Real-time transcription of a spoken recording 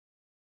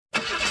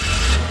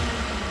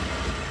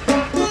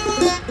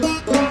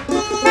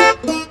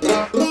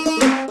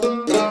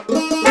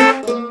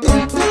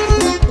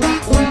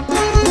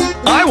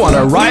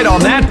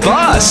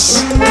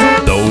bus.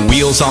 The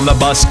wheels on the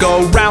bus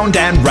go round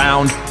and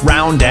round,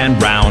 round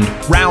and round,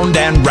 round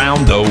and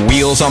round. The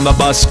wheels on the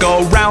bus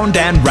go round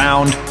and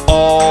round,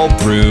 all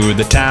through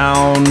the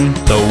town.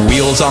 The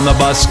wheels on the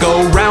bus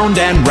go round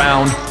and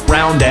round,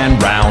 round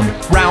and round,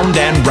 round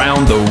and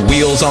round. The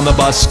wheels on the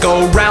bus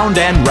go round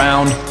and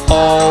round,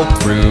 all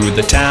through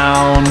the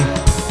town.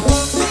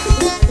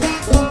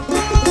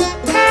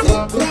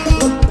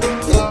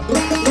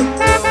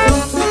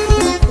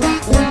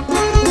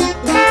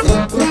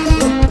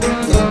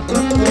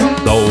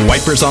 The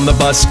wipers on the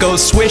bus go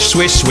swish,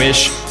 swish,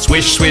 swish,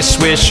 swish, swish,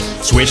 swish,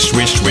 swish,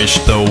 swish, swish.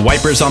 The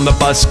wipers on the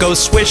bus go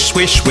swish,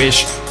 swish,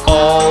 swish,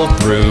 all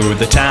through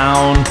the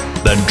town.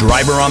 The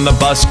driver on the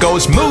bus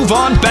goes move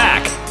on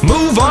back,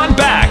 move on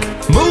back,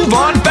 move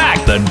on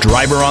back. The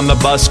driver on the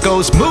bus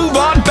goes move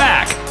on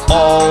back,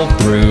 all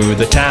through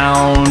the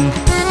town.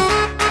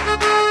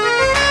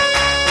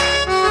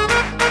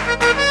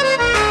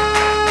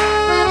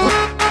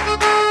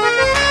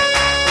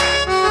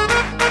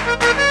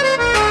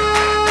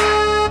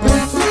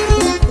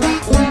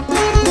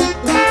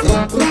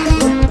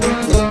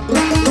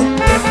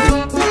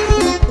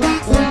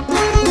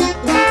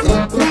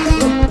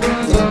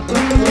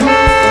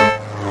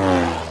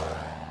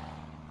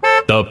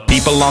 The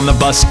people on the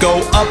bus go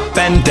up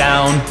and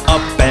down,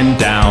 up and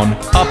down,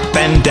 up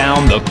and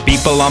down. The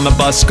people on the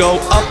bus go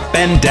up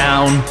and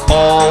down,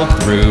 all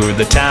through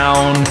the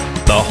town.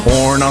 The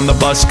horn on the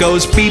bus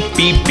goes beep,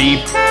 beep,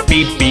 beep,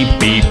 beep, beep,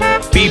 beep,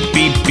 beep,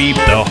 beep, beep.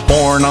 The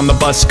horn on the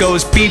bus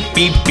goes beep,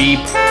 beep, beep,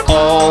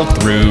 all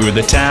through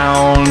the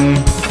town.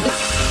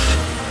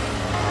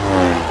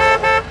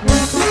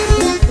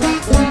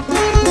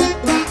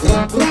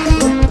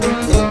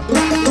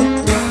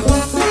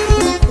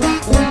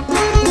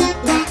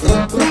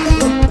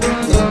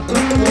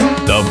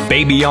 The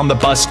baby on the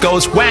bus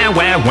goes wah,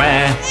 wah,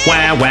 wah,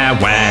 wah, wah,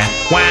 wah,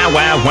 wah,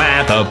 wah,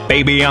 wah. The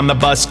baby on the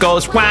bus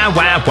goes wah,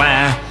 wah,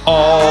 wah,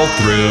 all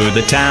through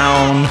the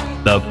town.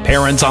 The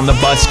parents on the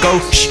bus go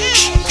shh,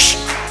 shh, shh,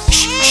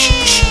 shh,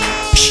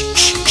 shh,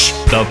 shh,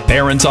 shh. The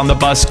parents on the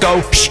bus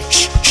go shh,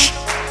 shh, shh,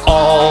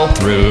 all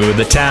through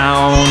the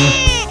town.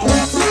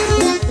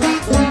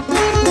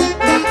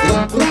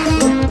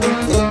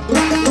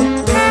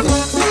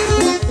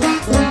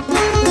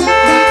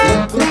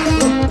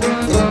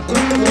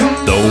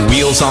 The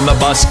wheels on the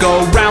bus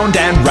go round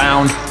and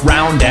round,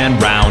 round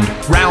and round,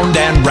 round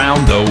and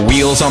round. The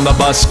wheels on the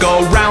bus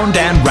go round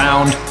and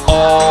round,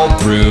 all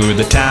through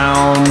the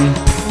town.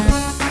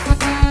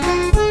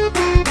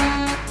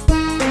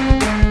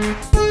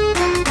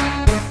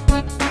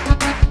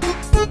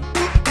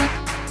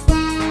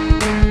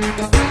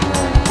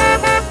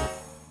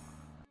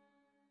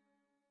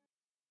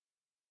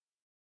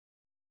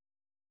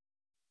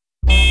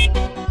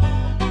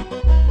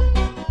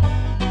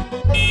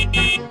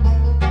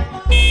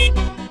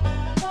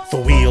 The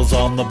wheels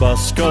on the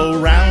bus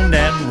go round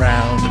and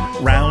round,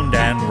 round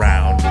and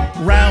round,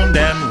 round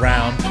and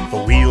round.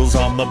 The wheels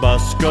on the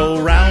bus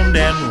go round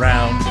and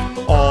round,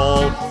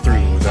 all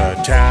through the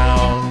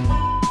town.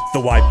 The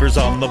wipers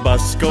on the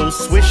bus go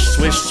swish,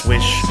 swish,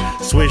 swish,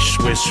 swish,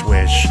 swish,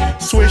 swish,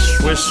 swish,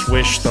 swish,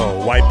 swish.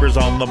 The wipers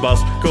on the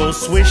bus go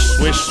swish,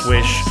 swish,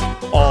 swish,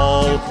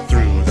 all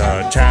through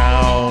the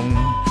town.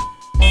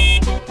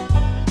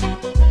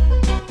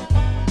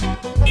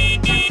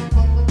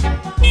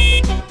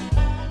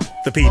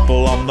 The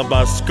people on the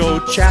bus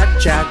go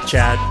chat, chat,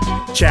 chat,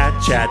 chat,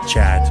 chat,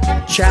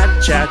 chat,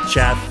 chat, chat,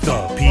 chat.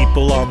 The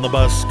people on the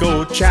bus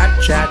go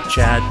chat, chat,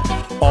 chat,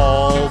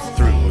 all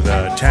through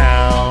the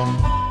town.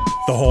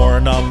 The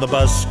horn on the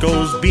bus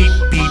goes beep,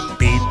 beep,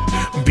 beep,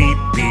 beep,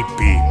 beep,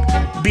 beep,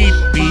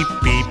 beep, beep,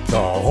 beep.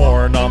 The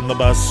horn on the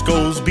bus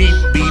goes beep,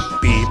 beep,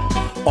 beep,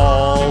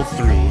 all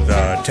through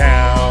the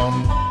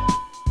town.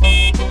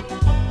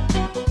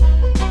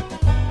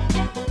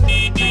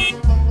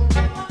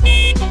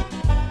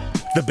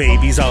 The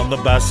babies on the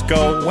bus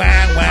go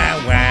wah,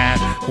 wah, wah,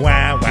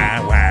 wah,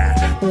 wah, wah,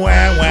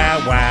 wah,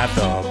 wah, wah.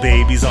 The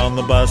babies on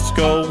the bus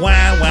go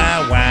wah,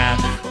 wah, wah,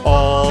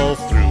 all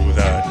through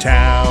the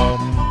town.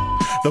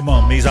 The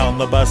mummies on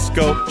the bus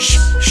go shh,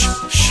 shh,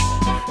 shh,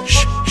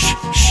 shh, shh,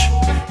 shh,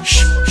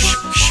 shh, shh,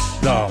 shh.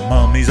 The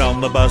mummies on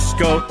the bus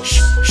go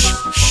shh, shh,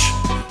 shh,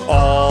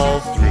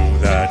 all through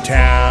the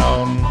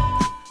town.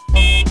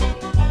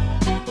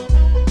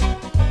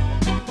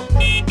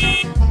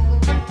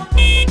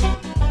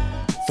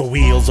 The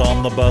wheels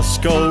on the bus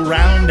go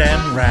round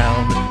and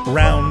round,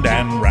 round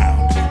and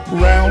round,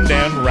 round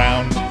and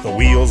round. The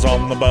wheels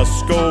on the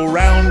bus go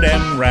round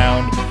and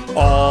round,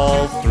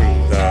 all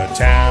through the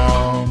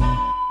town.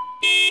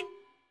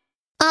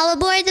 All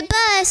aboard the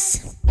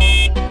bus!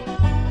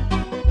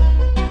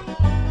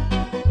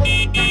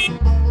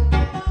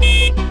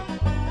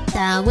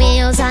 The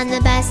wheels on the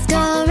bus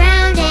go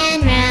round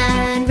and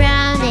round,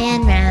 round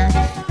and round,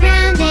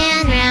 round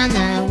and round.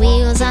 The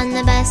wheels on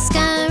the bus go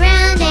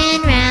round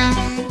and round,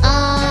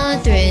 all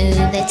through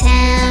the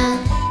town.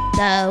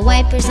 The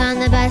wipers on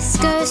the bus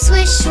go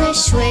swish, swish,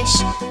 swish.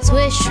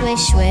 Swish,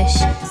 swish, swish.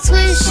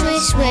 Swish,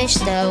 swish, swish.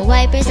 The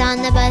wipers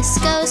on the bus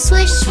go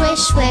swish, swish,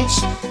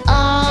 swish.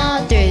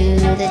 All through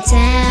the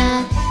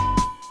town.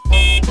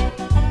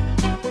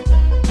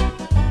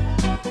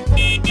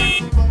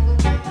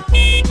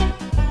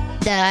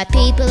 The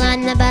people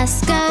on the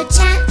bus go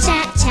chat,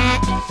 chat, chat.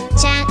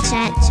 Chat,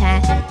 chat,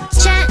 chat.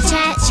 Chat,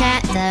 chat,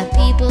 chat. The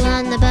people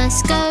on the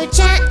bus go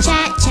chat,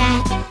 chat,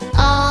 chat.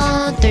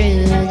 All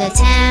through the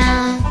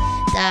town.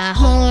 The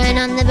horn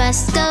on the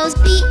bus goes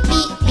beep,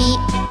 beep, beep.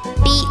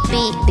 Beep,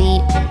 beep,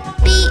 beep.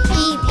 Beep,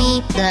 beep,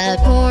 beep. The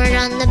horn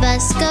on the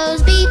bus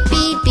goes beep,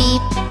 beep,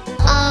 beep.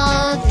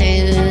 All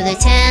through the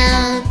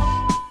town.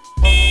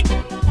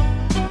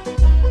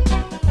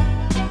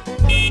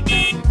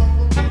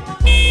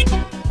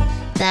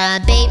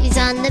 The babies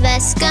on the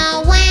bus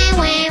go wah,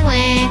 wah,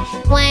 wah.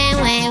 Wah,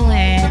 wah,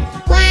 wah.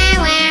 Wah,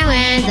 wah,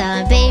 wah.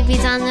 The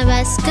babies on the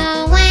bus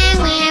go wah,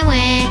 wah,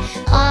 wah.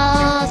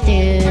 All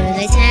through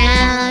the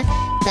town.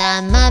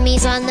 The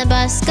mummies on the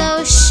bus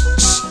go shh,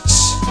 shh,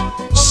 shh,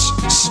 shh,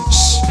 shh,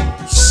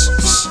 shh,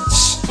 shh,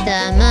 shh.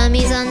 The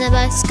mummies on the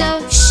bus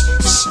go shh,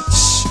 shh,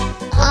 shh.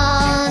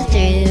 All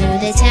through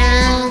the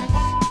town.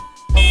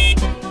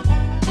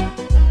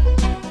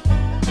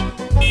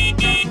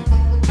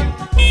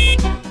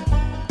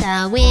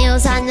 The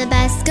wheels on the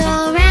bus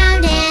go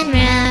round and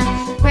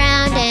round,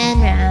 round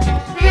and round,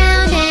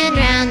 round and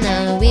round.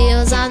 The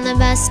wheels on the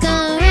bus go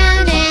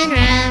round and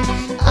round,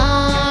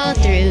 all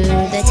through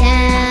the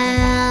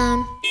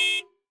town.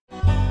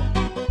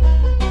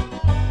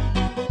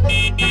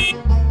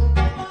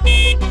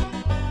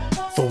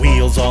 The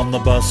wheels on the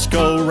bus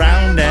go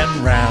round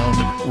and round,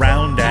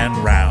 round and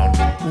round,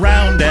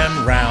 round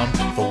and round.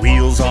 The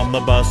wheels on the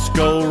bus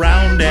go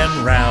round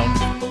and round,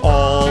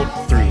 all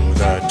through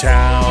the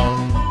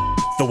town.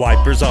 The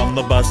wipers on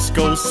the bus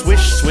go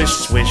swish, swish,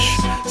 swish.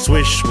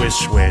 Swish, swish,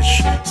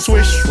 swish.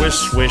 Swish, swish,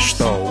 swish.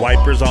 The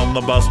wipers on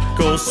the bus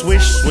go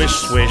swish, swish,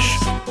 swish.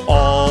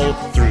 All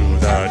through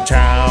the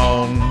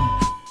town.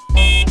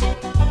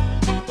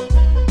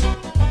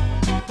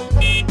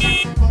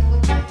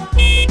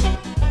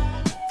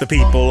 The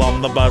people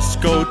on the bus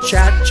go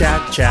chat,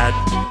 chat, chat.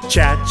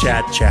 Chat,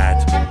 chat,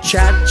 chat.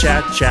 Chat,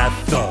 chat, chat.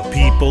 The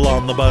people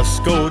on the bus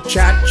go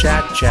chat,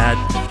 chat, chat.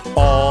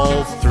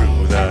 All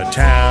through the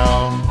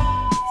town.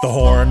 The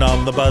horn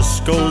on the bus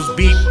goes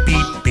beep,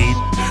 beep, beep.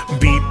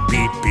 Beep,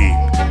 beep, beep.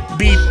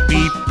 Beep,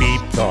 beep,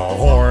 beep. The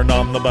horn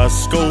on the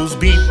bus goes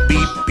beep,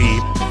 beep,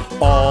 beep.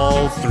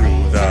 All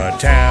through the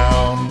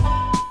town.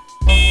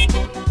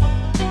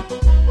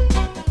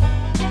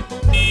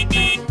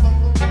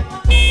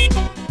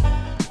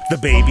 The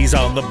babies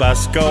on the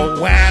bus go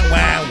wah,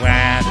 wah,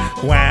 wah.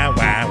 Wah,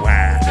 wah,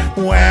 wah.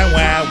 Wah,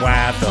 wah,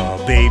 wah.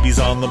 The babies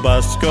on the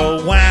bus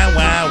go wah,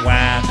 wah,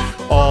 wah.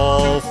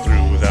 All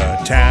through the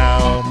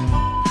town.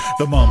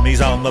 The mummies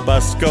on the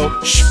bus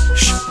go shh,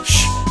 shh, shh,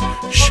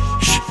 shh,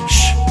 shh,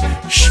 shh,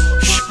 shh,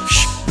 shh,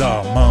 shh.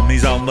 The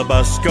mummies on the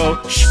bus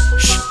go shh,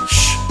 shh,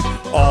 shh.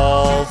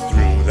 All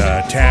through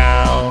the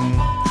town.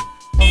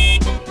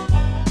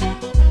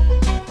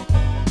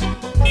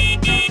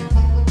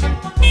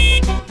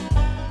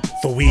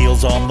 The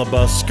wheels on the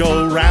bus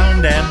go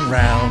round and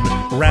round,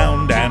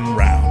 round and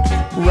round,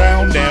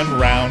 round and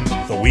round.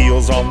 The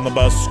wheels on the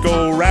bus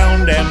go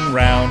round and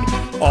round,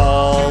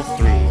 all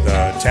through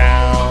the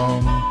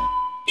town.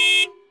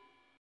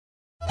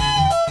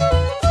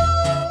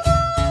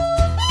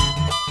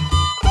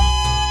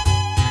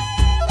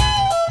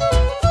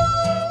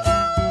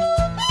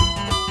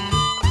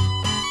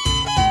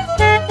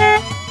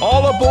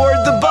 All aboard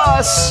the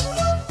bus!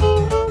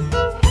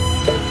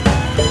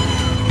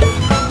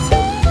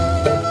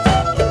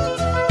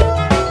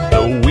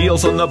 The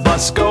wheels on the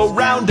bus go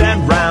round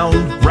and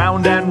round,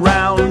 round and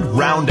round,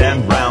 round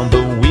and round.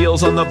 The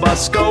wheels on the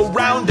bus go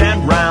round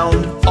and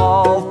round,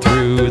 all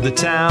through the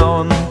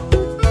town.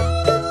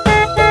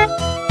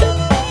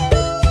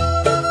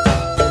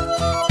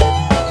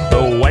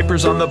 The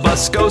wipers on the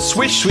bus go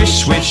swish,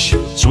 swish, swish.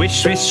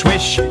 Swish, swish,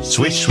 swish.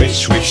 Swish, swish,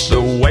 swish.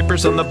 The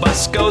wipers on the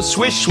bus go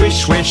swish,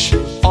 swish, swish.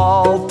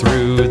 All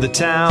through the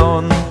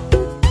town.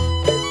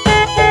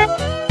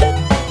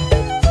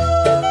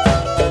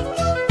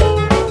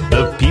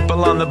 The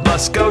people on the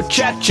bus go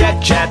chat,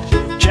 chat, chat.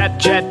 Chat,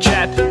 chat,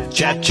 chat.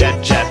 Chat,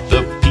 chat, chat.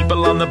 The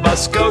people on the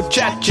bus go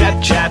chat,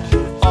 chat, chat.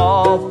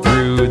 All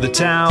through the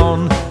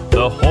town.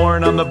 The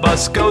horn on the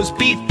bus goes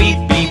beep, beep,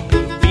 beep.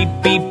 Beep,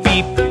 beep,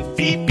 beep.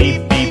 Beep,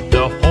 beep, beep.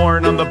 The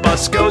horn on the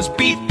bus goes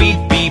beep, beep,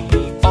 beep.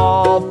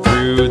 All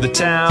through the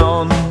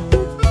town.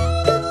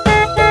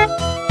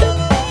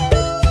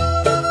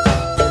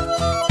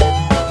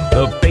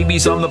 The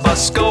babies on the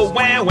bus go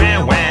wah,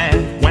 wah, wah.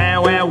 Wah,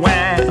 wah,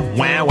 wah.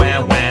 Wah,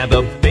 wah, wah.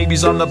 The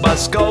babies on the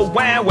bus go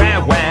wah,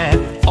 wah, wah.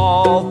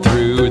 All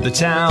through the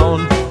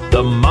town.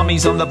 The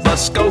mummies on the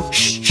bus go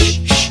shh, shh,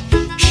 shh,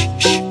 shh,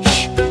 shh,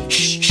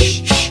 shh,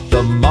 shh, shh.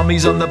 The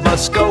mummies on the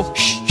bus go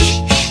shh,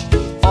 shh, shh.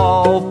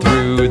 All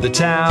through the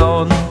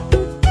town.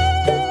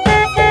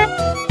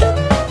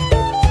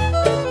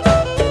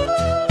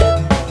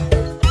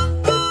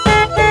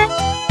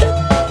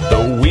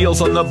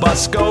 wheels on the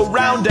bus go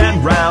round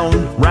and round,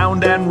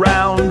 round and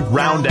round,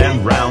 round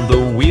and round.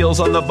 The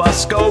wheels on the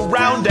bus go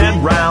round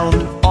and round,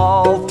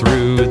 all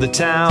through the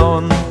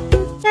town.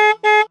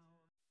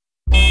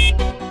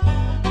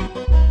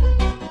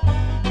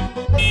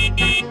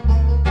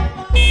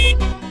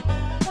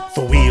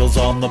 The wheels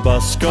on the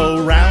bus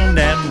go round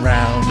and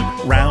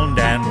round, round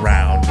and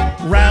round,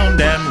 round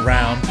and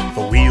round.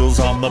 The wheels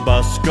on the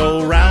bus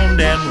go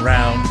round and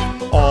round,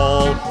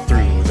 all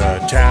through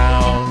the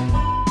town.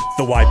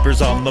 The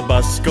wipers on the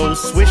bus go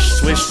swish,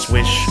 swish,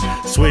 swish,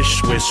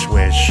 swish, swish,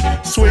 swish,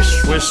 swish,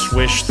 swish,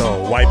 swish.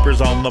 The wipers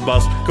on the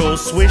bus go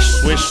swish,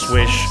 swish,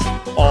 swish,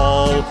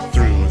 all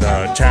through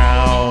the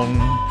town.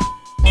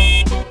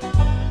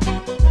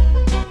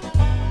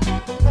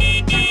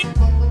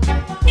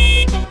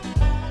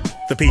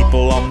 The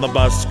people on the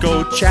bus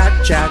go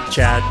chat, chat,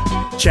 chat,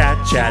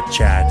 chat, chat,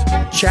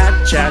 chat,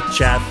 chat, chat,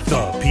 chat.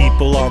 The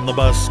people on the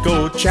bus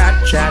go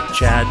chat, chat,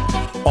 chat,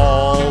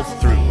 all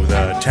through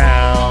the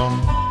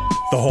town.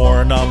 The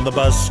horn on the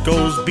bus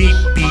goes beep,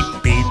 beep,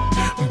 beep,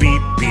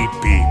 beep, beep,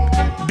 beep,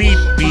 beep,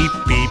 beep,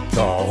 beep.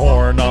 The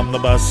horn on the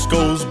bus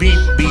goes beep,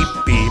 beep,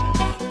 beep,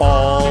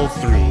 all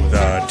through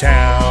the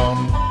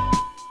town.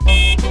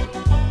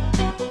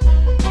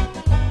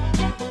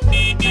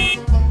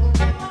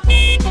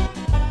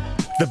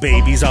 The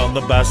babies on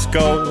the bus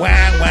go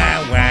wah,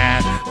 wah, wah,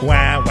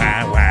 wah,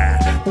 wah, wah,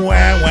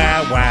 wah,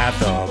 wah, wah.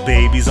 The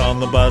babies on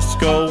the bus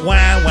go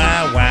wah,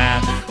 wah,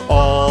 wah,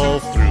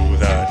 all through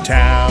the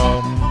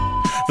town.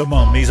 The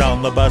mummies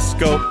on the bus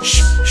go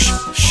shh, shh,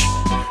 shh,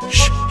 shh,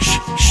 shh,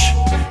 shh,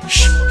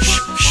 shh, shh,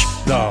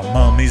 shh. The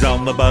mummies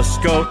on the bus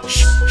go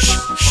shh, shh,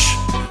 shh,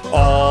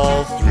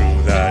 all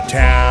through the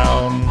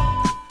town.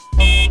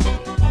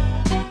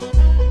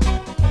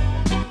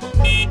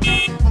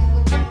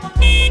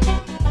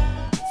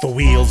 The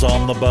wheels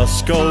on the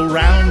bus go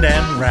round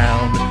and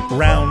round,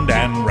 round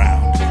and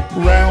round,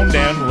 round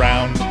and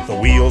round. The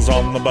wheels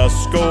on the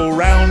bus go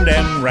round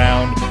and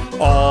round,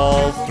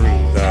 all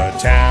through the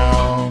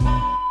town.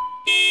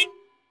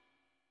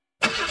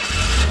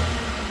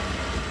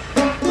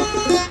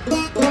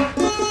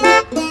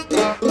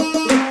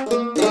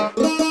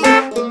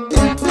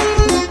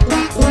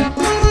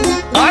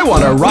 I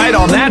want to ride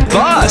on that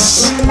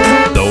bus!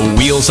 The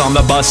wheels on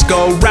the bus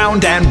go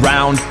round and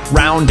round,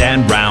 round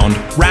and round,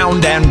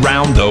 round and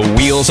round. The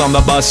wheels on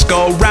the bus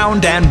go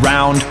round and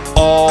round,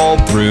 all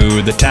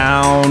through the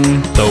town.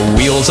 The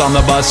wheels on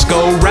the bus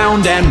go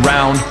round and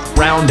round,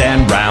 round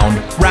and round,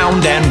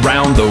 round and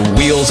round. The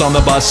wheels on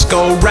the bus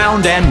go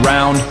round and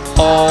round,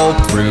 all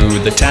through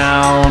the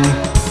town.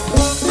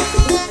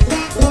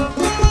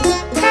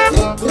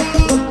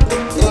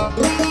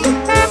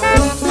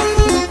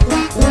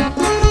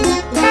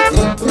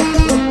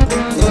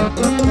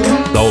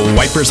 The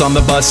wipers on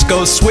the bus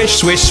go swish,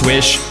 swish,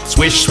 swish,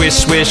 swish, swish,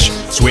 swish,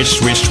 swish,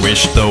 swish,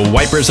 swish. The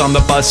wipers on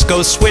the bus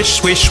go swish,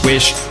 swish,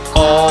 swish,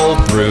 all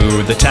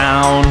through the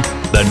town.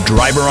 The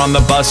driver on the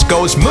bus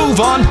goes move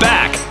on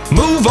back,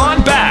 move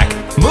on back,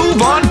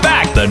 move on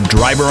back. The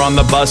driver on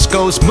the bus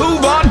goes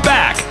move on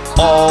back,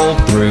 all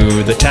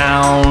through the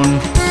town.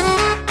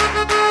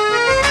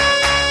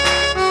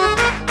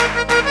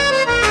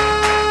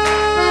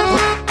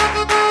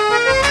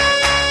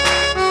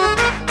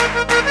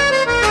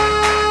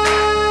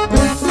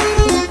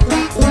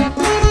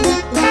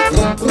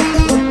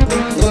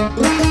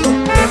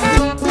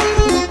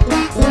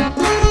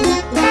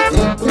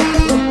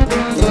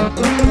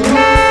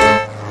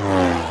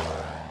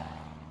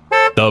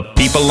 The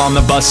people on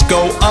the bus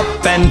go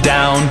up and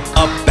down,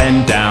 up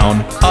and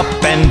down,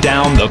 up and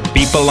down. The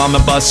people on the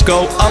bus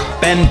go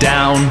up and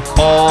down,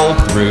 all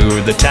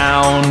through the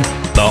town.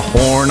 The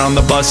horn on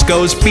the bus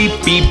goes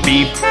beep, beep,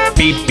 beep,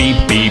 beep,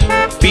 beep, beep,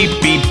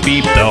 beep, beep,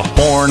 beep. The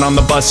horn on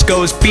the bus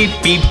goes beep,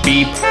 beep,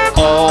 beep,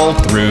 all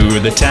through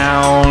the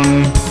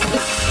town.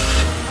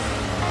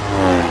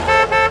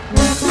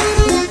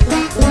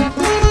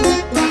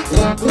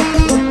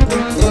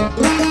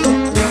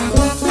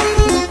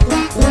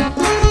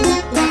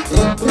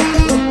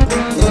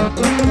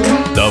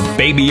 The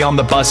baby on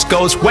the bus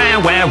goes wah,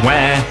 wah,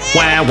 wah,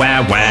 wah,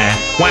 wah, wah,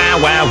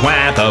 wah, wah,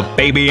 wah. The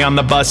baby on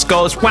the bus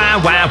goes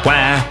wah, wah,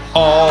 wah,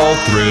 all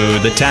through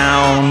the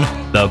town.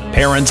 The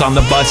parents on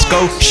the bus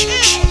go shh,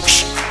 shh,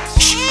 shh,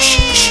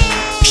 shh,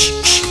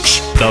 shh, shh, shh.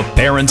 The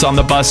parents on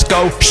the bus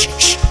go shh,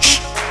 shh, shh,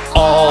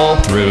 all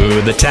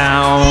through the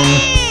town.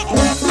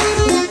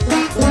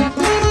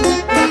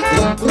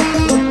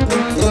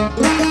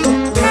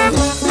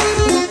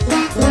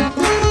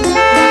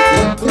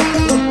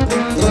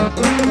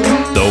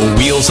 The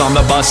wheels on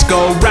the bus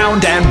go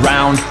round and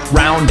round,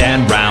 round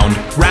and round,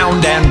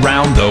 round and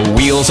round. The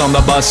wheels on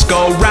the bus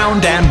go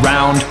round and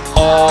round,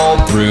 all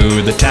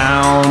through the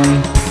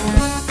town.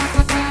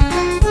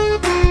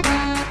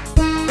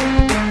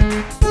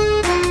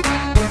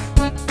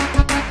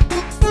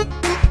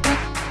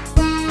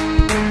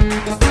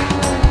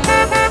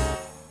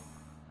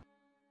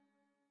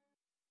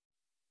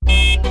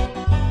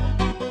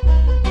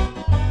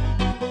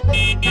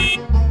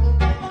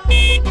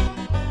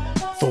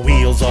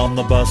 wheels on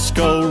the bus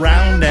go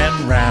round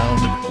and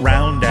round,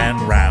 round and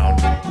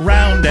round,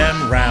 round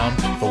and round.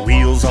 The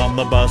wheels on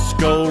the bus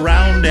go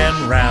round and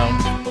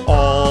round,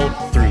 all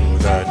through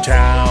the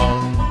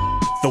town.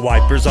 The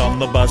wipers on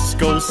the bus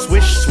go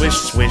swish, swish,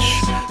 swish,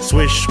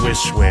 swish, swish,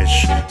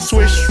 swish,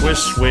 swish, swish,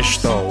 swish.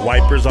 The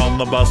wipers on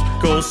the bus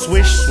go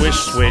swish, swish,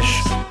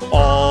 swish,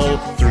 all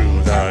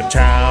through the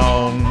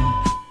town.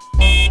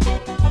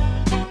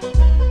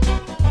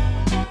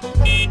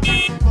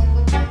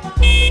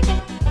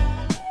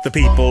 The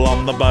people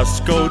on the bus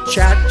go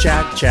chat,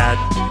 chat, chat,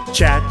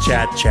 chat,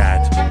 chat,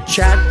 chat,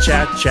 chat,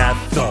 chat, chat.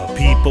 The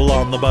people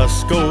on the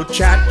bus go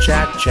chat,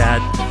 chat,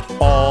 chat,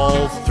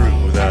 all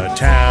through the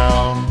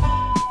town.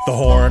 The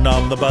horn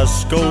on the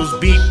bus goes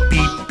beep,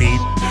 beep,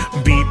 beep,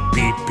 beep,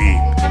 beep,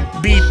 beep,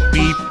 beep,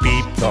 beep,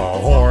 beep. The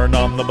horn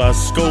on the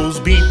bus goes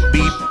beep,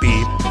 beep,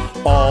 beep,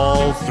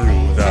 all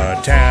through the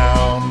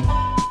town.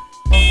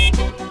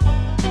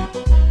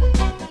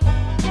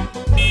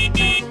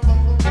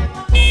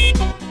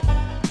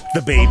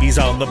 The babies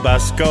on the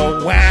bus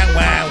go wah,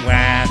 wah,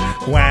 wah,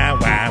 wah,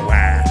 wah,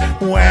 wah,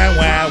 wah,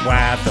 wah,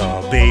 wah.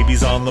 The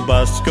babies on the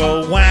bus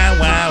go wah,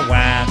 wah,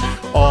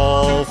 wah,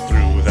 all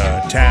through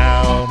the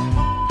town.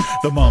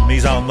 The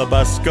mummies on the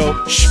bus go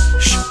shh,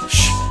 shh,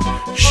 shh,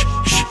 shh,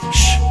 shh,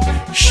 shh,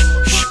 shh,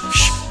 shh,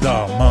 shh.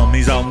 The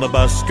mummies on the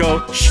bus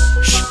go shh,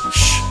 shh,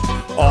 shh,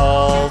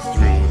 all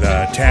through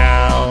the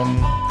town.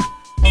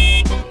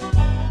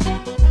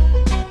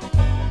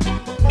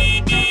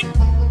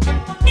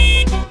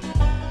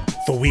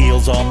 The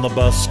wheels on the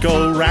bus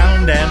go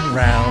round and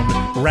round,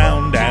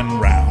 round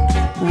and round,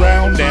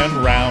 round and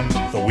round.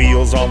 The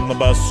wheels on the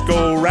bus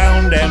go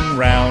round and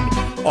round,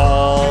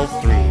 all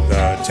through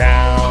the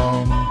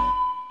town.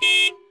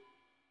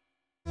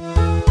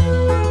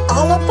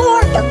 All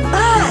aboard the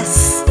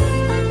bus!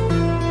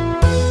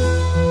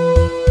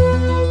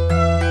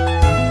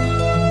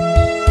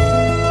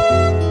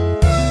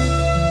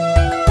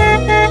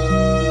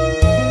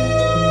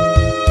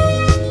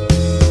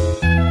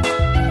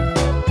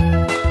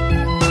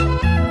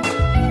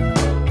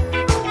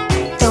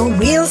 The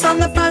wheels on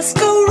the bus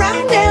go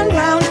round and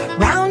round,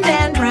 round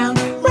and round,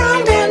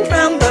 round and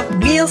round. The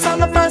wheels on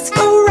the bus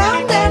go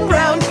round and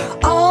round,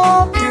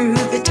 all through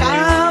the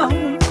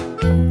town.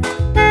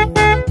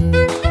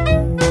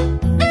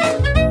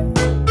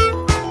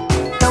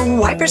 The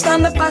wipers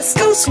on the bus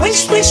go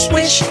swish, swish,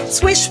 swish,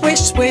 swish, swish,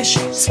 swish,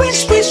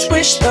 swish, swish,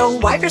 swish. The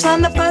wipers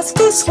on the bus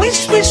go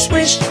swish, swish,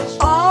 swish,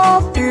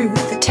 all through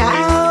the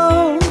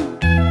town.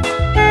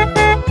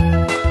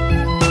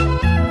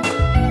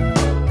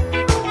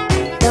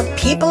 The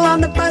people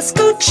on the bus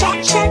go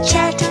chat, chat,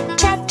 chat,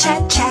 chat,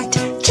 chat, chat,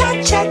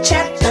 chat, chat,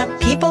 chat. The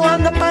people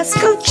on the bus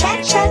go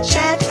chat, chat,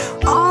 chat,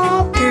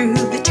 all through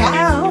the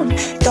town.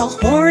 The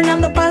horn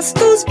on the bus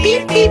goes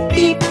beep, beep,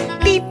 beep,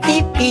 beep,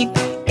 beep, beep,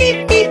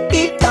 beep, beep,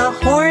 beep. The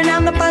horn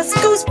on the bus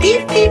goes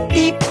beep, beep,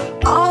 beep,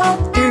 all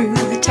through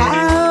the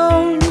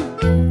town.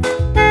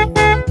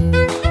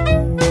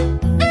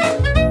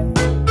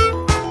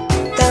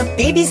 The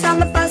babies on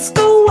the bus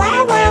go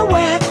wah, wah,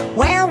 wah,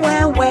 wah,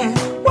 wah, wah,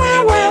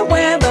 wah, wah,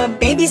 wah. The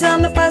babies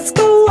on the bus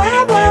go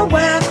wah, wah,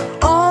 wah,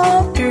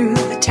 all through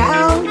the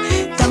town.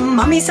 The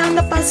mummies on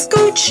the bus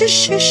go shush,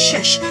 shush,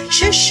 shush,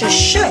 shush, shush,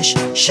 shush,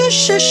 shush,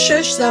 shush,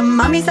 shush. The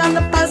mummies on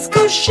the bus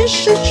go shush,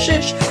 shush,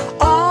 shush,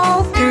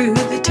 all through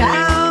the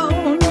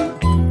town.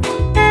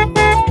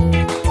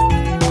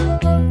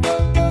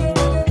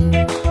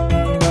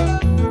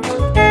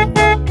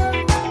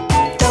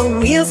 The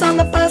wheels on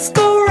the bus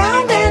go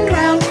round and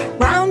round,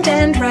 round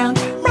and round,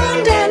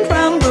 round and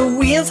round. The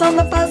wheels on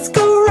the bus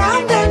go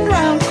round and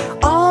round,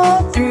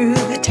 all through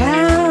the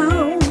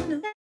town.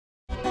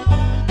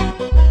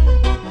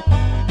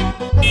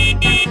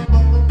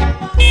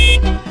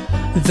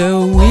 The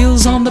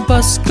wheels on the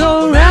bus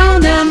go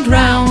round and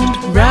round,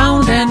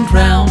 round and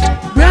round,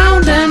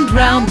 round and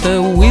round.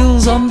 The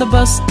wheels on the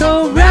bus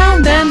go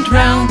round and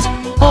round,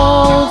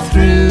 all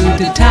through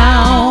the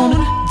town.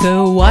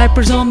 The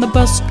wipers on the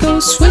bus go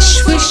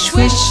swish, swish,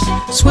 swish,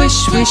 swish,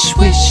 swish,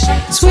 swish,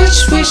 swish,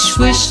 swish,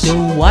 swish. The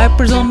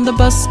wipers on the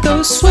bus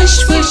go swish,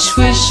 swish,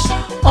 swish,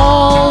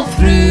 all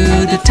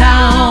through the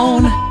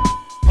town.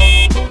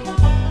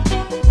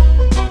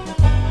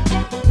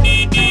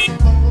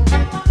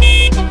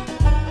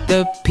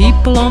 The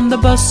people on the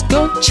bus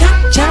go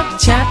chat, chat,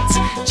 chat,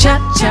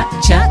 chat, chat,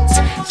 chat,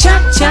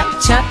 chat, chat,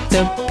 chat.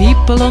 The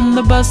people on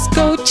the bus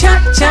go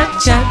chat, chat,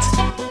 chat,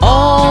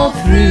 all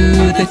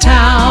through the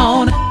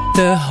town.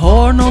 The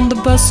horn on the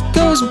bus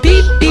goes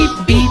beep, beep,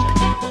 beep,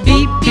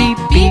 beep, beep,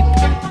 beep,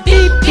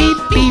 beep, beep,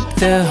 beep.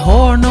 The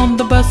horn on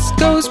the bus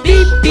goes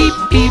beep, beep,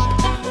 beep,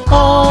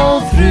 all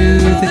through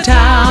the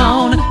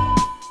town.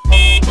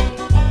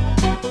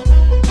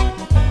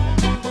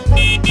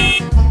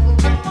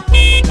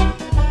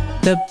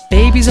 The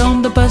babies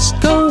on the bus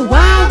go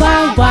wah,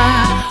 wah,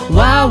 wah,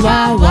 wah,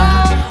 wah,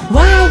 wah,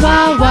 wah,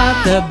 wah,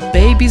 wah. The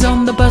babies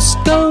on the bus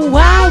go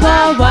wah,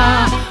 wah,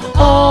 wah,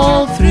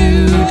 all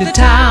through the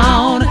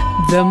town.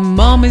 The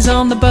mummies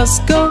on the bus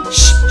go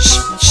shh, shh,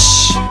 shh,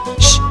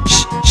 shh,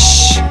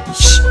 shh,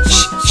 shh,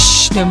 shh,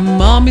 shh. The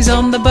mommies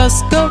on the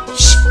bus go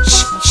shh,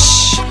 shh,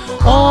 shh,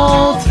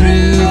 all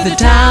through the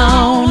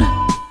town.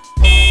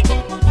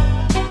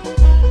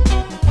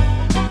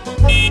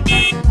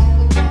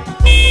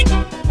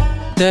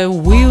 The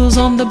wheels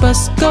on the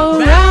bus go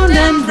round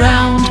and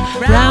round,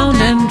 round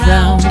and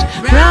round,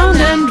 round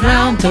and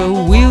round. The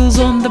wheels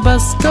on the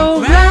bus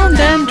go round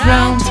and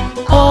round,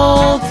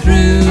 all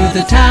through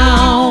the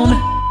town.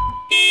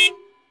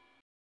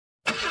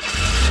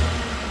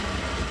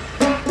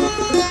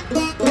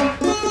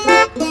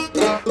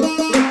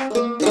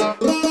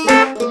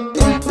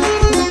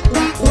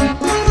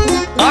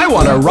 I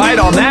want to ride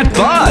on that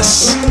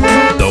bus!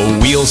 The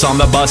wheels on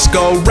the bus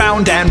go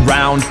round and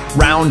round,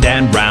 round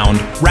and round,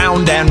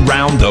 round and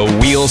round. The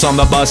wheels on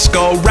the bus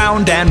go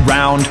round and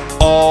round,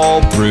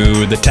 all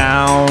through the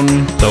town.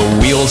 The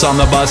wheels on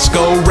the bus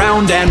go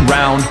round and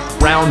round,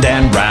 round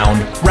and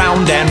round,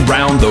 round and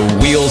round. The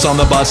wheels on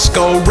the bus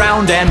go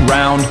round and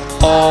round,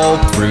 all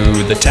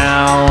through the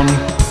town.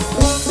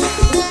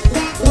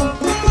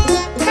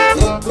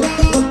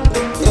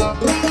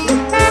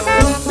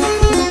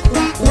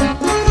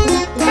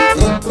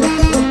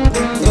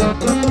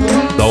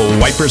 The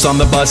wipers on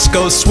the bus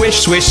go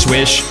swish, swish,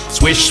 swish,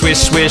 swish, swish,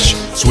 swish,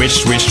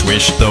 swish, swish,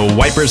 swish. The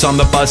wipers on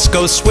the bus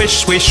go swish,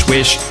 swish,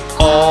 swish,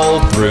 all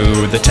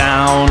through the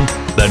town.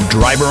 The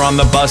driver on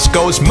the bus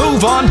goes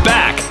move on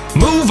back,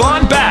 move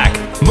on back,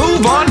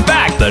 move on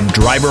back. The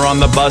driver on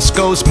the bus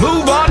goes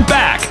move on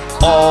back,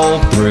 all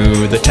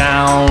through the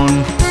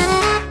town.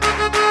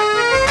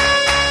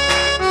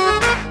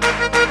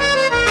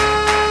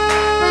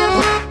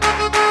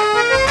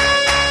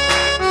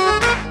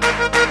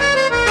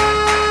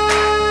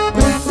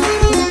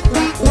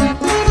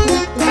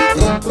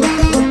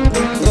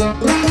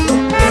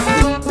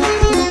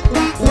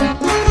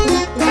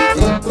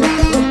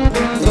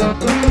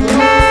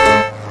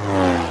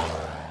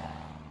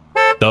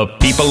 The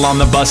people on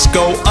the bus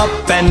go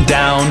up and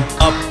down,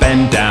 up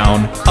and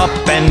down, up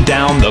and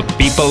down. The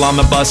people on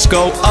the bus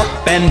go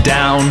up and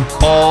down,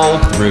 all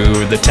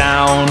through the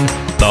town.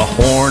 The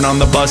horn on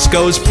the bus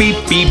goes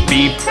beep, beep,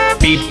 beep,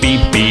 beep,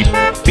 beep, beep,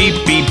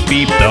 beep, beep,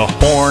 beep. The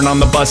horn on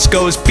the bus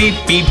goes beep,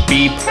 beep,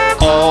 beep,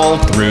 all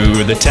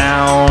through the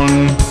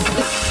town.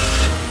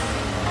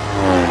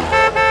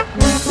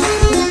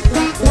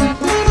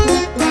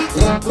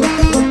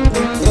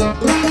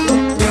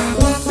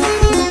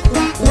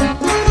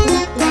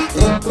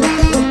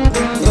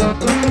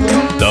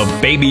 The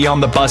baby on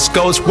the bus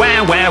goes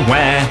wah, wah,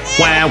 wah,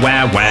 wah,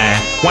 wah, wah,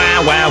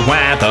 wah, wah,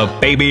 wah. The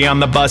baby on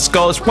the bus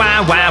goes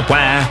wah, wah,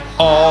 wah,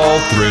 all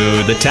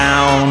through the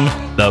town.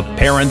 The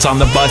parents on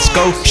the bus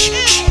go shh,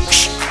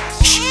 shh,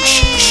 shh,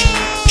 shh,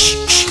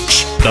 shh, shh,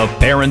 shh. The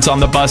parents on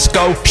the bus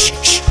go shh,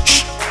 shh,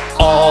 shh,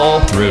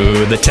 all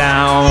through the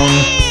town.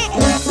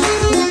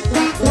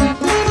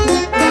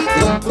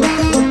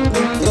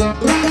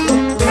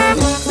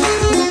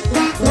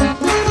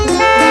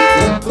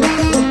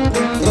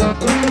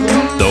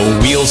 The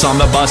wheels on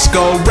the bus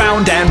go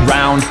round and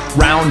round,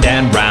 round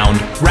and round,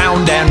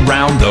 round and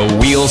round. The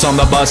wheels on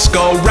the bus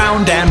go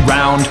round and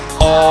round,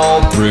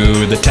 all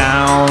through the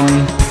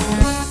town.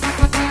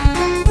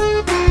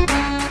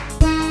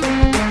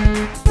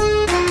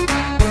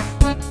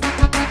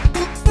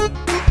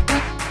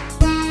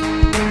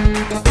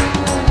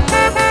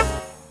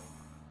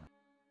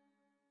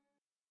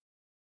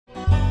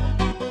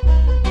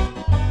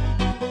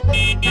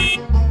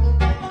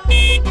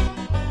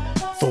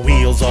 The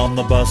wheels on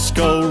the bus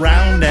go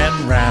round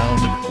and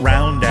round,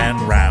 round and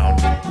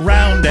round,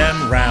 round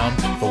and round.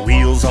 The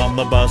wheels on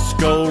the bus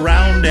go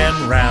round and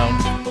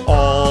round,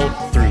 all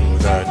through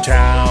the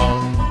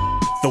town.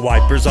 The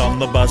wipers on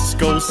the bus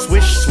go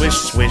swish, swish,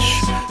 swish,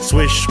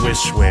 swish, swish,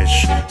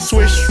 swish,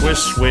 swish, swish,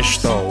 swish.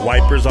 The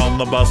wipers on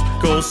the bus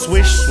go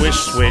swish, swish,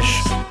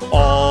 swish,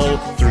 all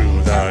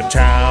through the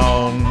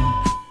town.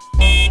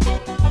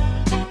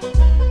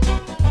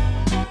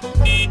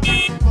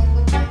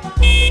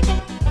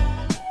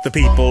 The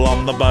people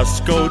on the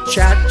bus go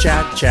chat,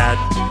 chat, chat,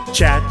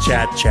 chat,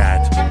 chat,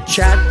 chat,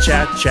 chat,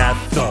 chat, chat.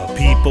 The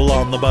people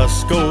on the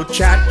bus go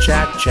chat,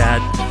 chat,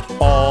 chat,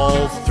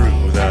 all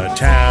through the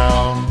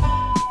town.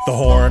 The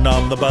horn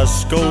on the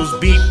bus goes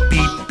beep,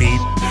 beep,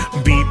 beep,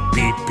 beep,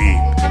 beep,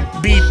 beep,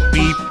 beep,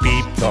 beep,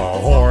 beep. The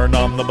horn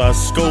on the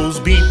bus goes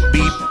beep,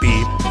 beep,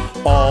 beep,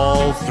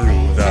 all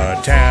through the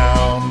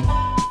town.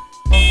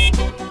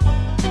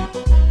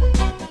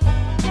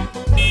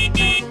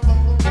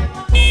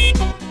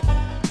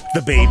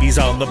 The babies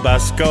on the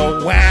bus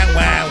go wah,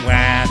 wah,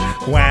 wah,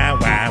 wah,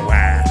 wah,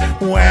 wah,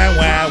 wah,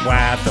 wah,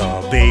 wah.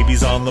 The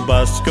babies on the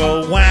bus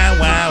go wah,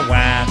 wah,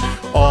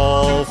 wah,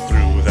 all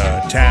through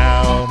the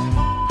town.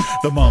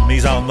 The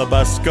mummies on the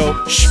bus go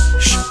shh,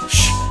 shh,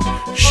 shh,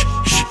 shh,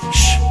 shh,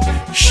 shh,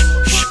 shh,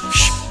 shh,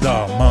 shh.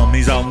 The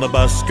mummies on the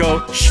bus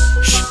go shh,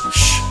 shh,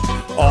 shh,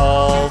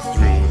 all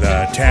through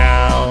the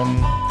town.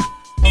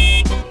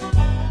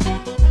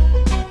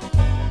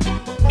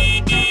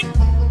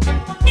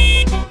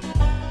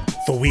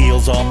 The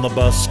wheels on the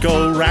bus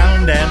go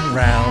round and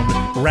round,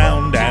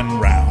 round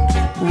and round,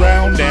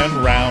 round and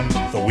round.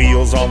 The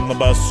wheels on the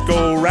bus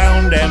go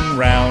round and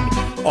round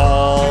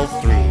all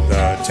through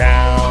the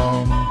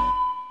town.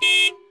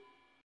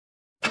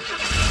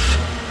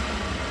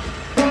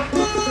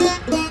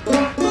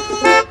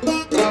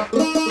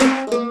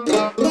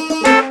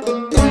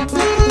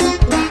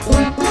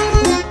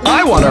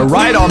 I want to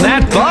ride on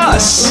that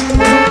bus.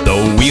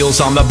 The wheels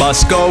on the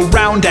bus go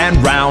round and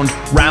round,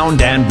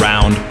 round and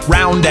round,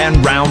 round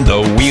and round.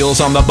 The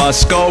wheels on the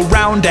bus go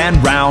round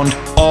and round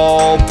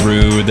all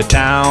through the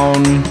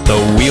town.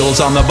 The wheels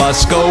on the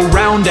bus go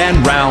round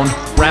and round,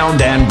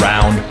 round and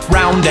round,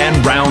 round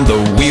and round.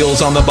 The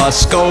wheels on the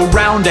bus go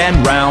round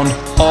and round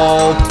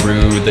all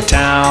through the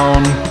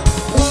town.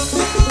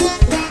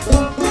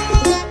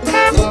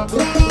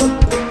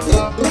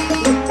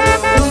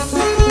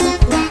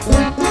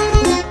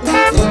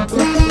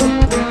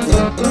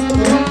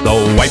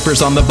 The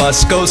wipers on the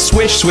bus go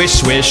swish, swish,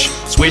 swish,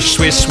 swish,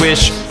 swish,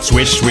 swish,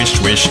 swish, swish,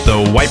 swish.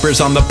 The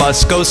wipers on the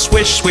bus go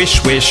swish,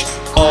 swish, swish,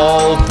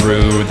 all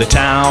through the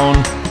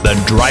town.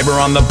 The driver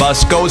on the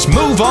bus goes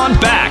move on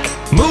back,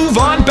 move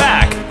on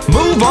back,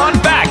 move on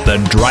back. The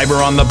driver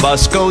on the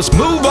bus goes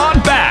move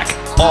on back,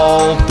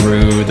 all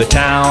through the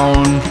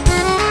town.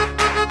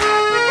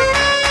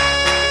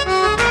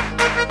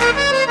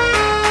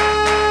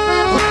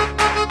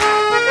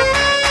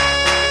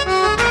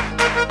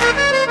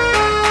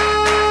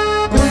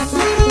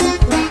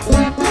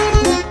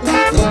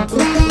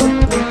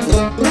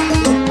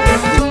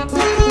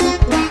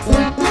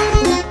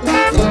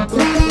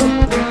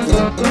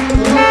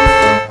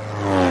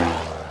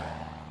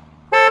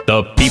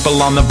 The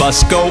people on the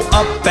bus go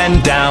up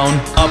and down,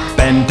 up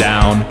and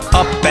down,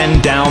 up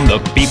and down. The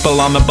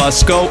people on the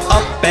bus go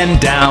up and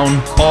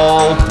down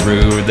all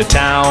through the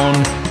town.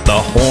 The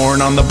horn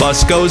on the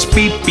bus goes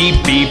beep,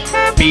 beep, beep,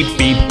 beep,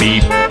 beep,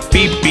 beep,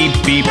 beep,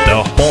 beep, beep.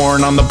 The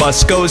horn on the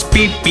bus goes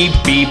beep, beep,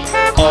 beep,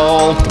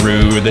 all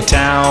through the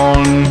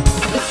town.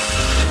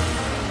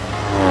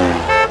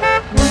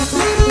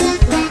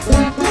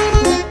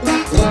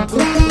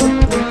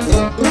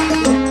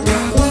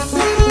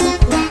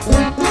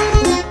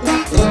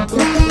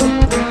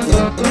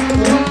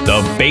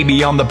 The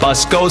baby on the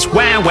bus goes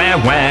wah, wah,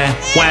 wah,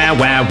 wah,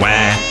 wah,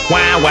 wah,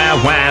 wah,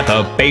 wah, wah.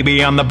 The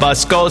baby on the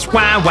bus goes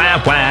wah,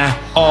 wah, wah,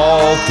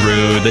 all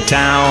through the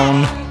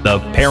town. The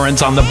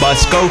parents on the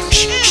bus go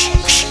shh, shh,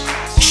 shh,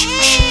 shh,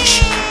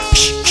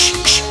 shh,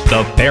 shh, shh.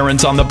 The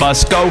parents on the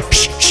bus go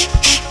shh, shh,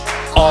 shh,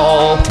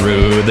 all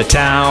through the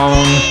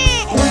town.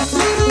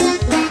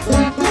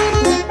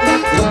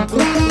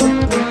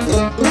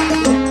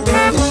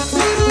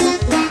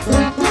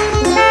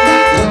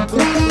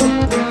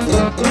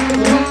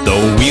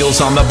 The wheels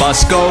on the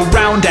bus go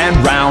round and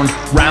round,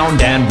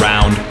 round and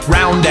round,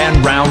 round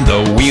and round.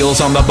 The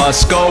wheels on the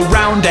bus go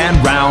round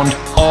and round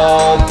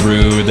all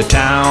through the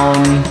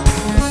town.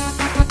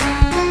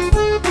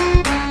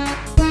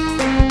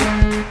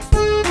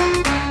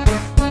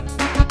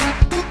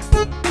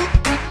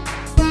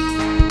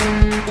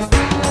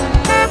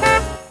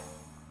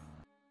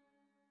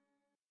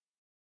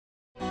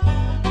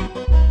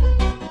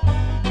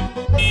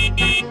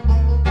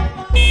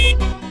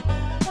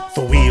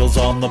 The wheels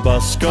on the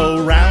bus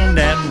go round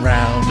and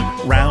round,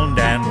 round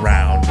and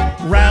round,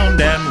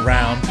 round and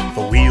round.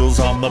 The wheels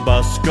on the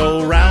bus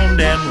go round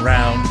and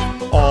round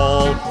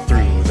all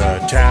through the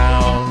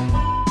town.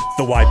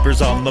 The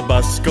wipers on the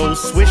bus go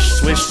swish,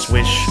 swish,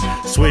 swish,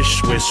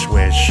 swish, swish,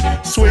 swish,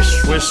 swish,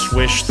 swish,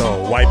 swish.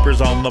 The wipers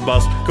on the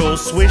bus go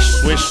swish,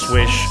 swish,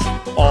 swish,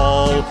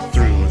 all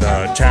through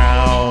the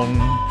town.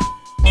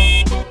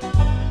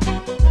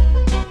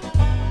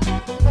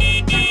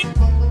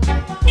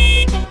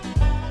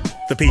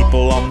 The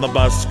people on the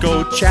bus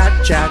go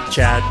chat, chat,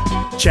 chat,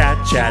 chat,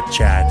 chat,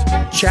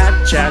 chat,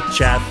 chat, chat,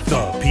 chat.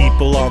 The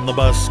people on the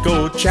bus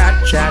go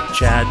chat, chat,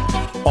 chat,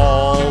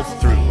 all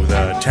through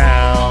the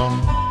town.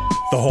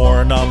 The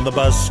horn on the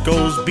bus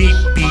goes beep,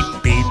 beep,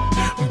 beep,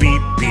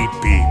 beep, beep,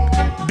 beep,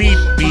 beep,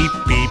 beep,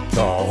 beep.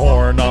 The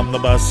horn on the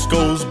bus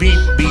goes beep,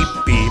 beep,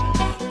 beep,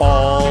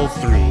 all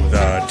through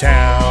the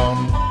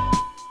town.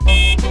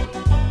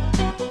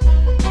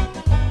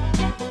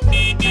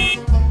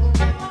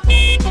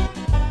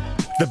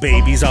 The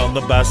babies on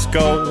the bus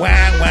go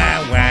wah,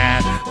 wah,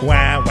 wah,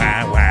 wah,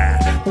 wah, wah,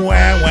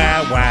 wah,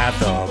 wah, wah.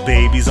 The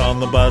babies on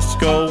the bus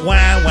go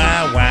wah,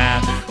 wah,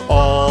 wah,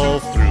 all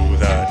through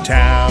the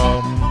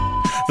town.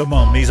 The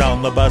mummies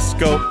on the bus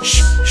go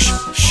shh, shh,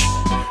 shh,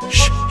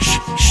 shh, shh,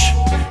 shh,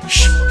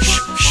 shh, shh,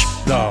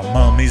 shh. The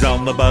mummies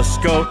on the bus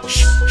go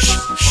shh, shh,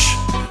 shh,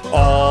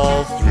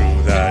 all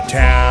through the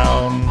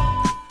town.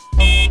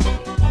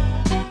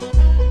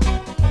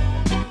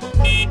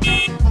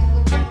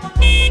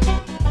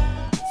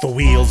 The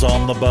wheels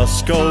on the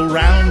bus go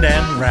round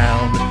and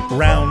round,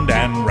 round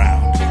and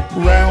round,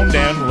 round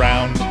and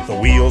round. The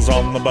wheels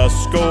on the bus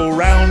go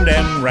round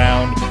and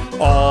round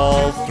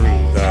all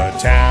through the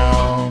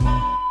town.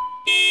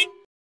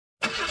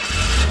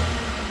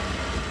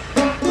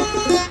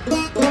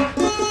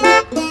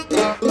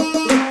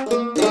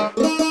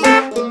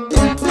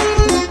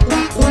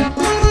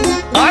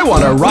 I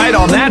want to ride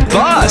on that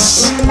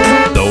bus.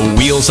 The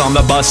wheels wheels on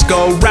the bus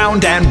go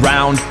round and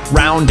round,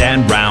 round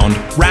and round,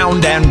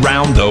 round and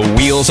round. The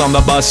wheels on the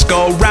bus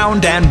go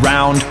round and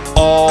round,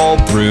 all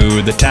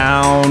through the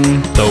town.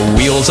 The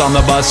wheels on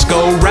the bus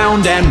go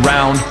round and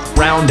round,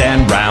 round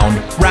and round,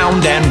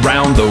 round and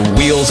round. The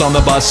wheels on the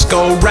bus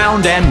go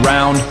round and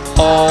round,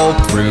 all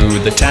through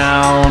the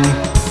town.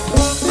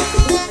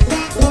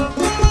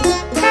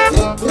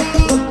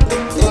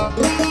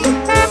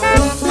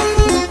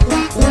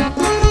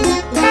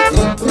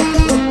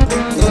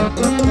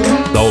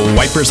 The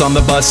wipers on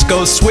the bus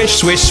go swish,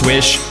 swish,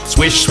 swish,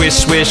 swish, swish,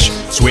 swish,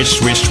 swish,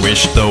 swish,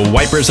 swish. The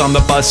wipers on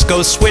the bus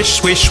go swish,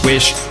 swish,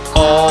 swish,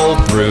 all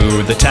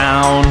through the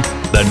town.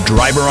 The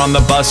driver on the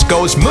bus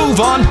goes move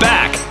on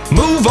back,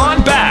 move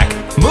on back,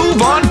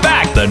 move on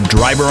back. The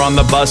driver on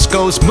the bus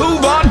goes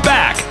move on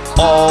back,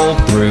 all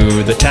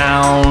through the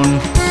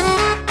town.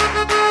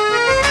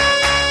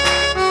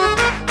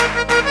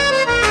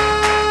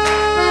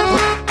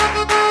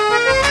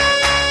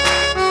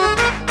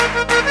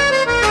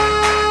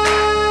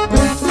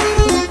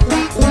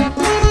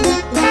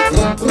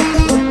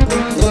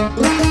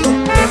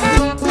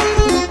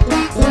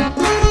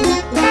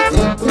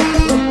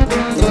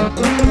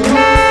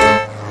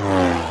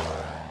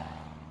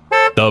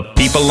 The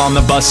people on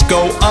the bus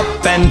go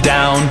up and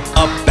down,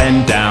 up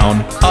and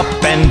down,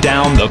 up and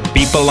down. The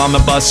people on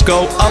the bus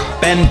go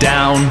up and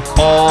down,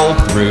 all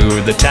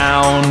through the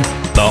town.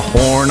 The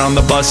horn on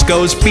the bus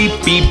goes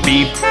beep, beep,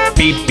 beep,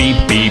 beep,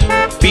 beep, beep,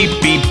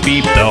 beep, beep,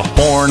 beep. The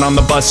horn on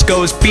the bus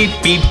goes beep,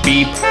 beep,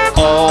 beep,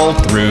 all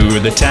through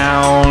the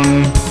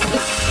town.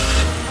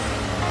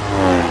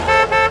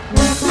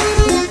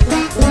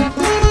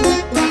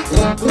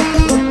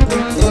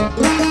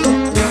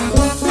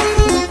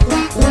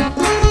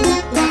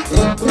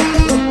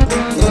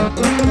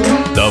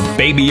 The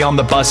baby on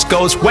the bus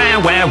goes wah,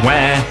 wah,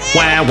 wah,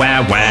 wah,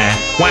 wah, wah,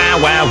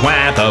 wah, wah,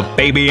 wah. The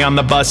baby on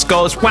the bus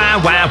goes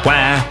wah, wah,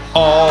 wah,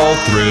 all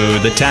through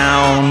the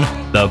town.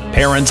 The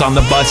parents on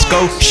the bus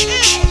go shh,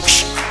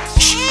 shh,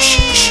 shh,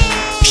 shh,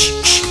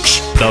 shh, shh,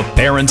 shh. The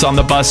parents on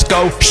the bus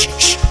go shh,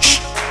 shh, shh,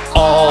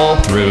 all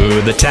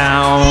through the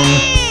town.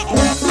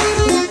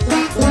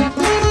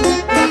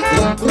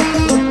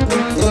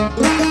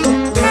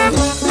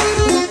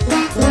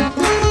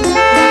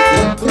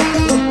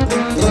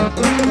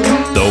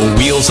 The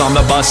wheels on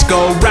the bus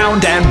go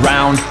round and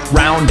round,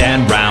 round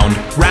and round,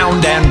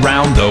 round and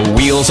round. The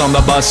wheels on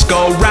the bus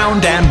go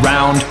round and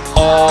round,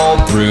 all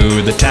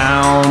through the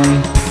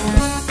town.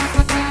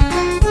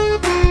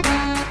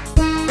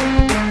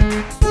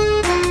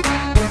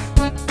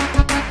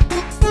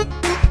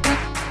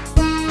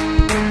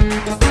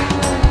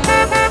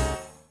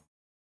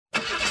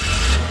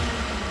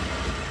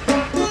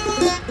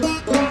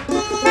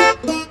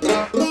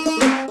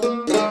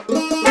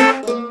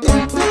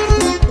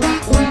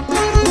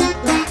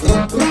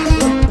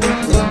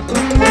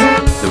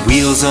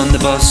 wheels on the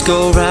bus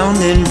go round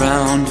and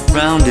round,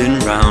 round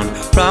and round,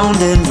 round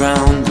and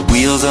round. The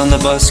wheels on the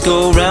bus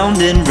go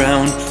round and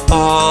round,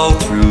 all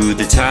through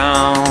the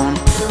town.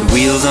 The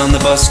wheels on the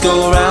bus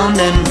go round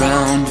and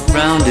round,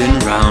 round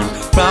and round,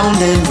 round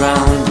and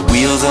round. The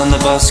wheels on the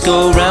bus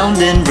go round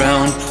and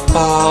round,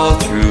 all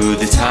through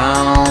the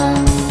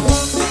town.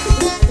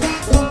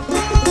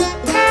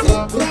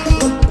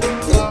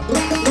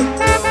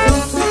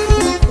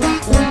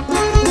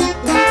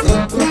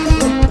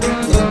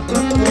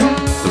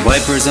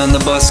 Wipers on the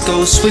bus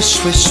go swish,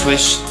 swish,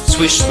 swish,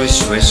 swish, swish,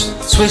 swish,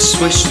 swish,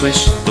 swish,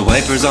 swish. The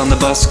wipers on the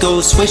bus go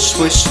swish,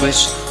 swish,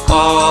 swish,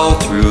 all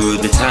through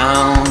the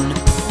town.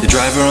 The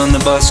driver on the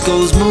bus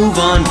goes move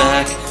on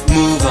back,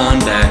 move on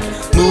back,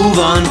 move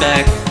on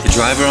back. The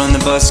driver on the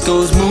bus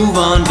goes move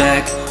on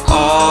back,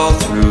 all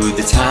through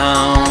the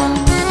town.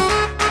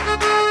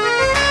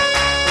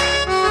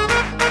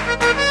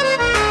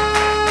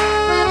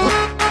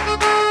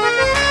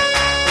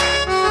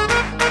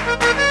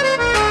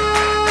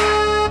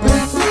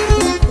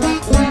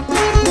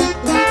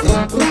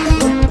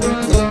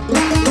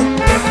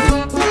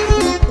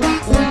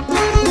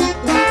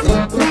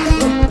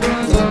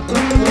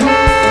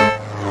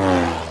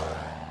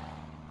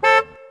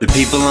 The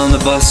people on the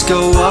bus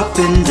go up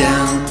and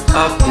down,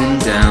 up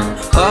and down,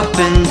 up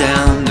and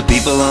down. The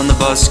people on the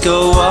bus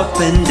go up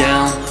and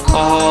down,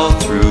 all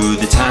through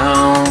the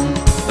town.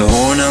 The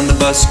horn on the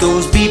bus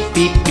goes beep,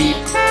 beep, beep,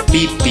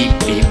 beep, beep,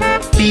 beep,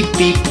 beep,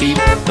 beep, beep.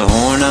 The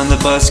horn on the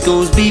bus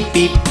goes beep,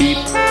 beep, beep,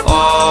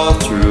 all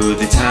through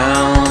the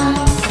town.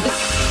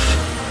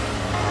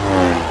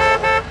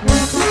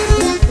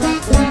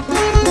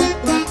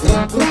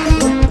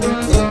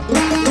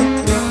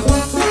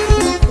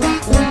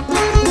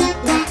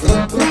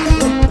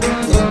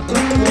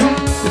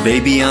 The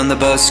baby on the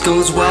bus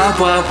goes wah,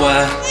 wah,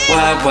 wah,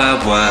 wah,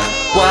 wah, wah,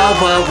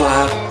 wah, wah,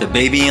 wah. The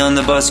baby on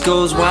the bus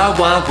goes wah,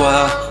 wah,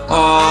 wah,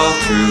 all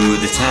through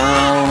the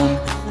town.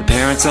 The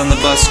parents on the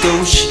bus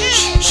go shh,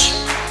 shh, shh,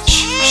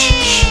 shh,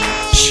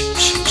 shh, shh,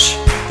 shh,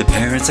 shh. The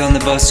parents on the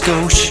bus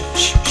go shh,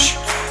 shh, shh,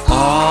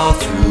 all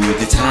through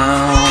the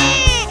town.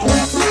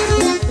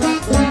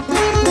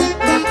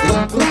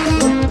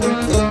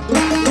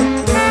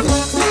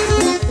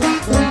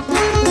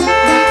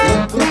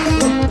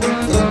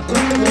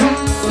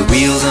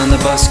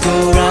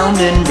 go round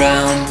and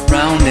round,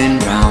 round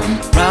and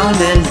round, round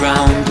and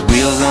round. The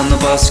wheels on the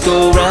bus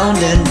go round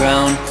and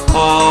round,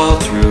 all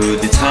through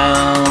the town.